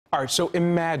All right, so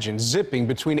imagine zipping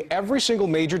between every single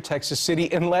major Texas city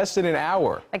in less than an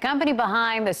hour. The company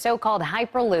behind the so-called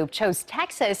Hyperloop chose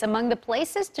Texas among the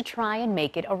places to try and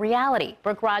make it a reality.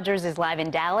 Brooke Rogers is live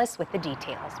in Dallas with the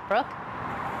details. Brooke?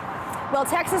 Well,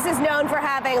 Texas is known for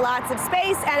having lots of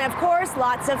space and, of course,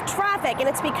 lots of traffic. And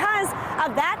it's because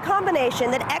of that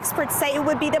combination that experts say it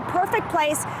would be the perfect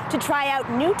place to try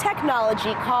out new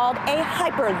technology called a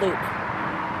Hyperloop.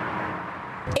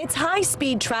 It's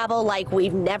high-speed travel like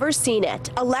we've never seen it.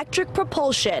 Electric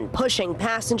propulsion pushing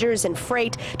passengers and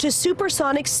freight to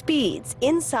supersonic speeds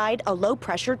inside a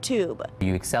low-pressure tube.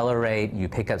 You accelerate, you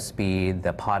pick up speed,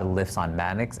 the pod lifts on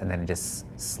magnets, and then it just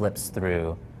slips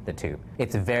through the tube.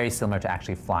 It's very similar to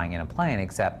actually flying in a plane,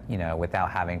 except,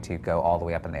 without having to go all the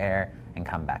way up in the air and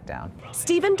come back down.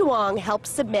 Stephen Duong helped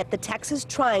submit the Texas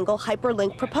Triangle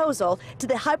Hyperlink proposal to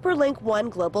the Hyperlink One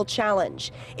Global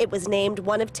Challenge. It was named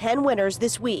one of 10 winners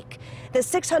this week. The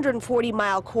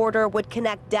 640-mile corridor would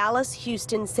connect Dallas,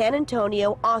 Houston, San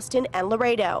Antonio, Austin, and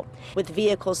Laredo. With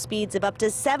vehicle speeds of up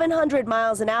to 700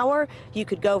 miles an hour, you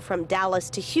could go from Dallas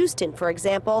to Houston, for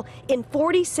example, in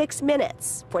 46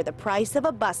 minutes for the price of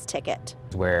a bus ticket.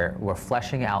 We're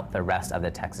fleshing out the rest of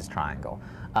the Texas Triangle.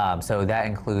 So that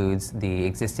includes the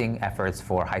existing efforts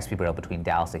for high-speed rail between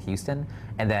Dallas to Houston,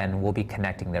 and then we'll be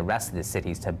connecting the rest of the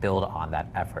cities to build on that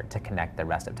effort to connect the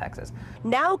rest of Texas.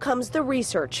 Now comes the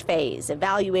research phase,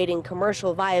 evaluating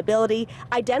commercial viability,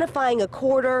 identifying a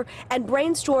corridor, and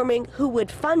brainstorming who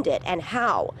would fund it and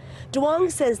how.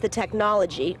 Duong says the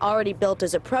technology, already built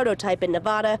as a prototype in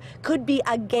Nevada, could be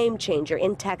a game changer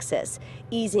in Texas,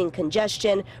 easing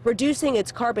congestion, reducing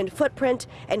its carbon footprint,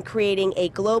 and creating a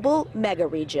global mega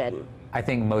region. I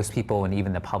think most people and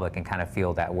even the public can kind of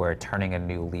feel that we're turning a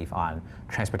new leaf on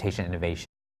transportation innovation.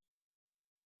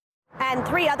 And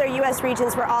 3 other U.S.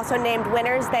 regions were also named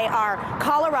winners. They are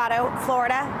Colorado,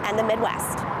 Florida, and the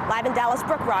Midwest. Live in Dallas,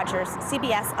 Brooke Rogers,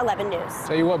 CBS 11 News.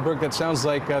 Tell you what, Brooke, that sounds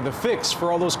like the fix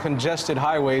for all those congested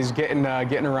highways getting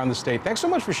around the state. Thanks so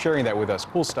much for sharing that with us.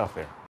 Cool stuff there.